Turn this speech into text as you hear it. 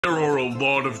There are a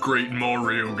lot of great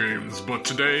Mario games, but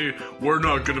today we're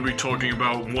not going to be talking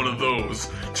about one of those.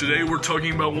 Today we're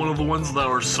talking about one of the ones that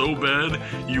are so bad,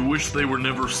 you wish they were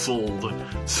never sold.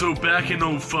 So back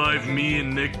in 05, me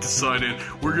and Nick decided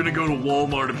we're going to go to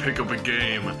Walmart to pick up a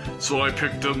game. So I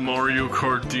picked up Mario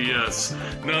Kart DS,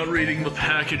 not reading the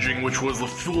packaging, which was a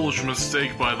foolish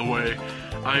mistake by the way.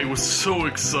 I was so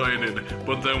excited,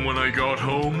 but then when I got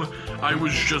home, I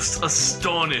was just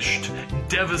astonished,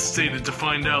 devastated to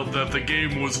find out that the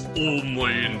game was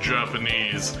only in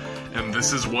Japanese. And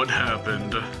this is what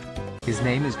happened. His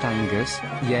name is Dangous,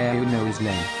 yeah you know his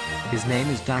name. His name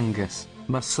is Dangous,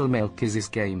 Muscle Milk is his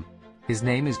game. His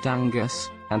name is Dangous,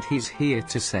 and he's here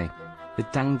to say. The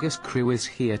Dangous crew is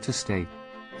here to stay.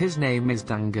 His name is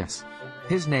Dangous.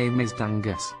 His name is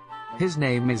Dangous. His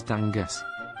name is Dangous.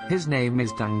 His name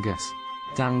is Dangous.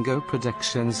 Dango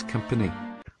Productions Company.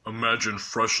 Imagine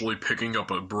freshly picking up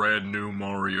a brand new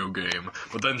Mario game,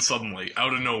 but then suddenly,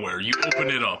 out of nowhere, you open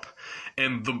it up,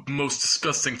 and the most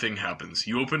disgusting thing happens.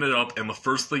 You open it up, and the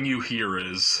first thing you hear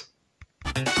is...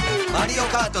 Mario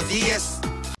Kart DS!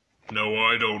 No,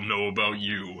 I don't know about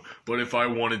you, but if I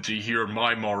wanted to hear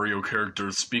my Mario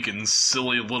character speak in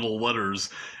silly little letters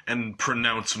and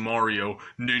pronounce Mario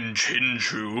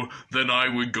Ninchinchu, then I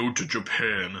would go to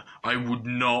Japan. I would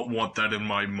not want that in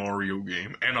my Mario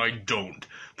game, and I don't.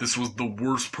 This was the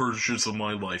worst purchase of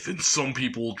my life, and some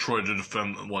people try to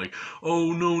defend it like,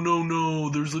 oh no,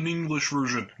 there's an English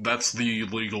version. That's the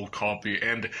illegal copy,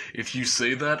 and if you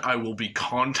say that, I will be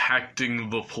contacting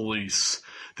the police.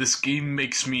 This game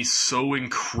makes me so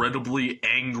incredibly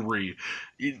angry.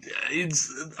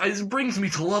 It brings me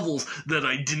to levels that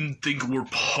I didn't think were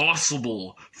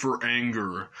possible for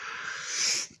anger.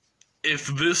 If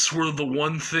this were the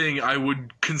one thing I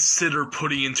would consider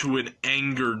putting into an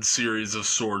angered series of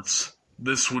sorts,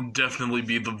 this would definitely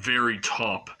be the very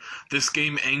top. This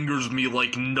game angers me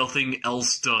like nothing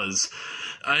else does.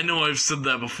 I know I've said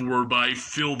that before, but I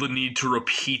feel the need to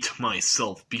repeat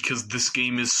myself because this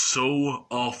game is so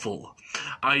awful.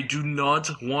 I do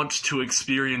not want to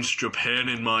experience Japan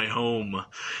in my home.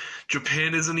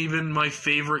 Japan isn't even my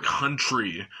favorite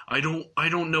country. I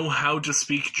don't know how to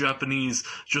speak Japanese.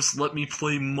 Just let me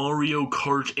play Mario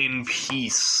Kart in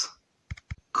peace.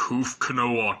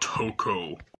 Kufkanoa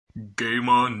Toko.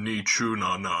 Gema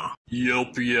Nichunana.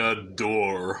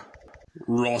 Yelpiador.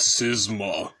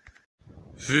 Racisma.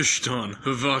 Vishtan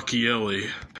Havakieli.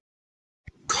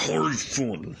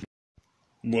 Karifun.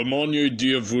 Lemanye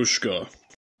Diavushka.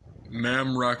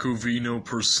 Mam Rakovino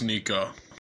Persnika.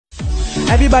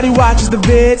 Everybody watches the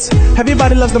vids,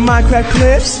 everybody loves the Minecraft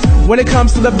clips. When it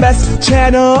comes to the best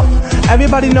channel,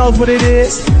 everybody knows what it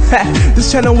is.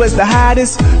 This channel is the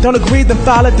hottest. Don't agree, then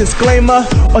file a disclaimer,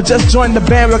 or just join the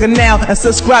bandwagon now and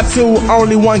subscribe to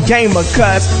Only One Gamer,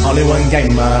 cause Only One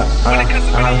Gamer. When it comes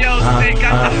to videos, they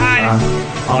got the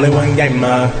hottest. Only One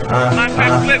Gamer.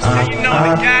 Minecraft clips, so you know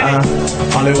they got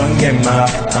it. Only One Gamer.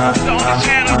 It's the only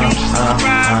channel you should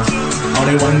subscribe to.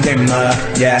 Only One Gamer,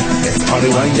 yeah, it's Only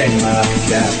One Gamer,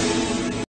 yeah.